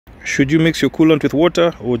should you mix your coolant with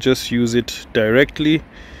water or just use it directly,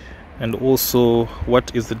 and also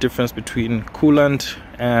what is the difference between coolant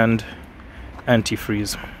and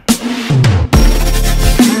antifreeze.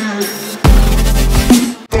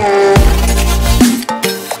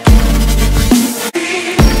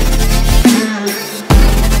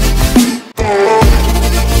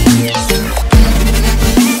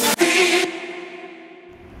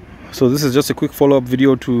 So this is just a quick follow-up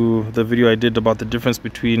video to the video I did about the difference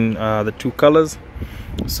between the two colors.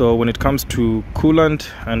 So when it comes to coolant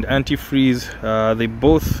and antifreeze, they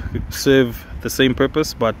both serve the same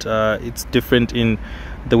purpose, but it's different in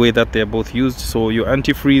the way that they're both used. So your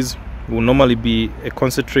antifreeze will normally be a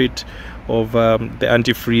concentrate of the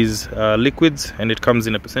antifreeze liquids, and it comes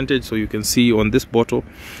in a percentage. So you can see on this bottle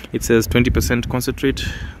it says 20% concentrate,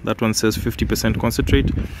 that one says 50% concentrate,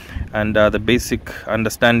 and the basic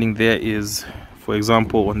understanding there is, for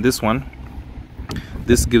example, on this one,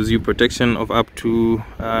 this gives you protection of up to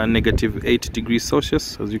 -8 degrees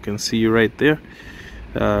Celsius, as you can see right there,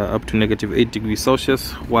 up to -8 degrees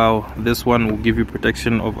Celsius, while this one will give you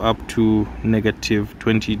protection of up to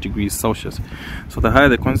 -20 degrees Celsius. So the higher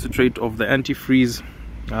the concentrate of the antifreeze,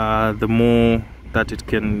 the more that it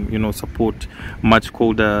can, you know, support much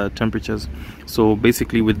colder temperatures. So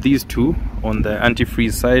basically with these two, on the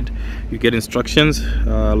antifreeze side, you get instructions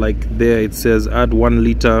like there it says add 1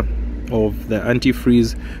 liter of the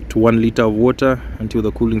antifreeze to 1 liter of water until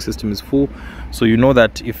the cooling system is full. So you know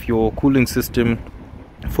that if your cooling system,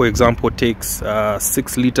 for example, takes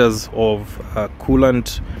 6 liters of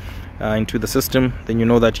coolant into the system, then you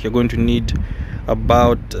know that you're going to need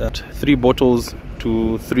about 3 bottles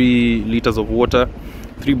to 3 liters of water,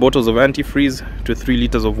 3 bottles of antifreeze to 3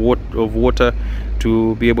 liters of water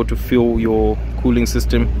to be able to fill your cooling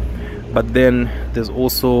system. But then there's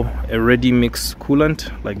also a ready mix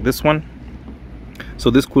coolant like this one.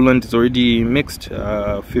 So this coolant is already mixed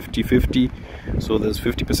 50-50. So there's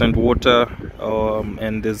 50% water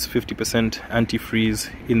and there's 50% antifreeze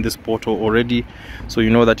in this bottle already. So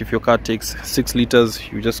you know that if your car takes 6 liters,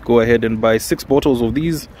 you just go ahead and buy 6 bottles of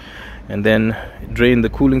these, and then drain the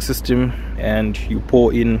cooling system, and you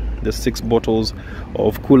pour in the 6 bottles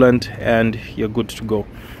of coolant, and you're good to go.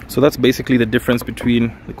 So that's basically the difference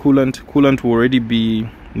between the coolant. Coolant will already be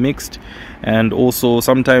mixed, and also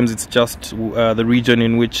sometimes it's just the region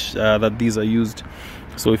in which that these are used.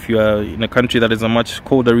 So if you are in a country that is a much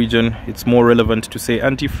colder region, it's more relevant to say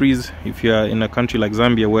antifreeze. If you are in a country like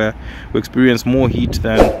Zambia, where we experience more heat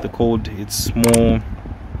than the cold, it's more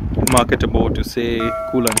marketable to say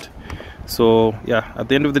coolant. So yeah, at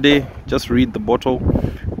the end of the day, just read the bottle,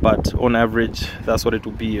 but on average that's what it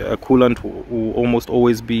will be. A coolant will almost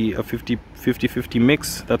always be a 50-50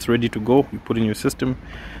 mix that's ready to go. You put in your system.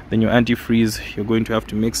 Then your antifreeze, you're going to have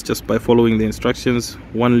to mix just by following the instructions,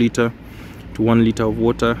 1 liter to 1 liter of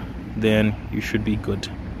water, then you should be good.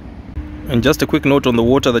 And just a quick note on the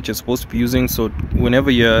water that you're supposed to be using. So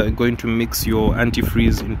whenever you're going to mix your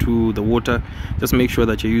antifreeze into the water, just make sure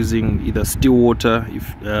that you're using either still water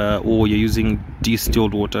or you're using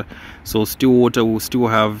distilled water. So still water will still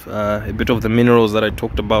have a bit of the minerals that I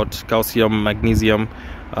talked about, calcium, magnesium,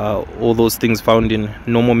 all those things found in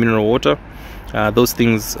normal mineral water. Those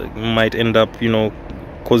things might end up, you know,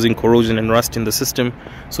 causing corrosion and rust in the system.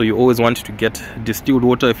 So you always want to get distilled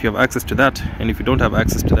water if you have access to that, and if you don't have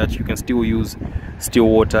access to that, you can still use still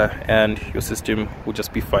water and your system will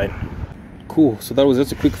just be fine. Cool, so that was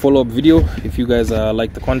just a quick follow-up video. If you guys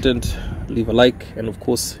like the content, leave a like, and of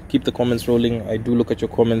course keep the comments rolling. I do look at your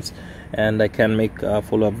comments and I can make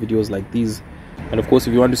follow-up videos like these. And of course,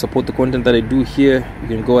 if you want to support the content that I do here, you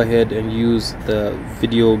can go ahead and use the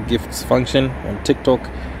video gifts function on TikTok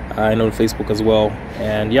and on Facebook as well.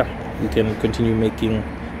 And yeah, you can continue making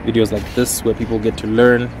videos like this where people get to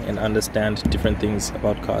learn and understand different things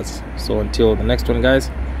about cars. So until the next one,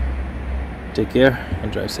 guys, take care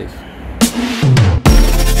and drive safe.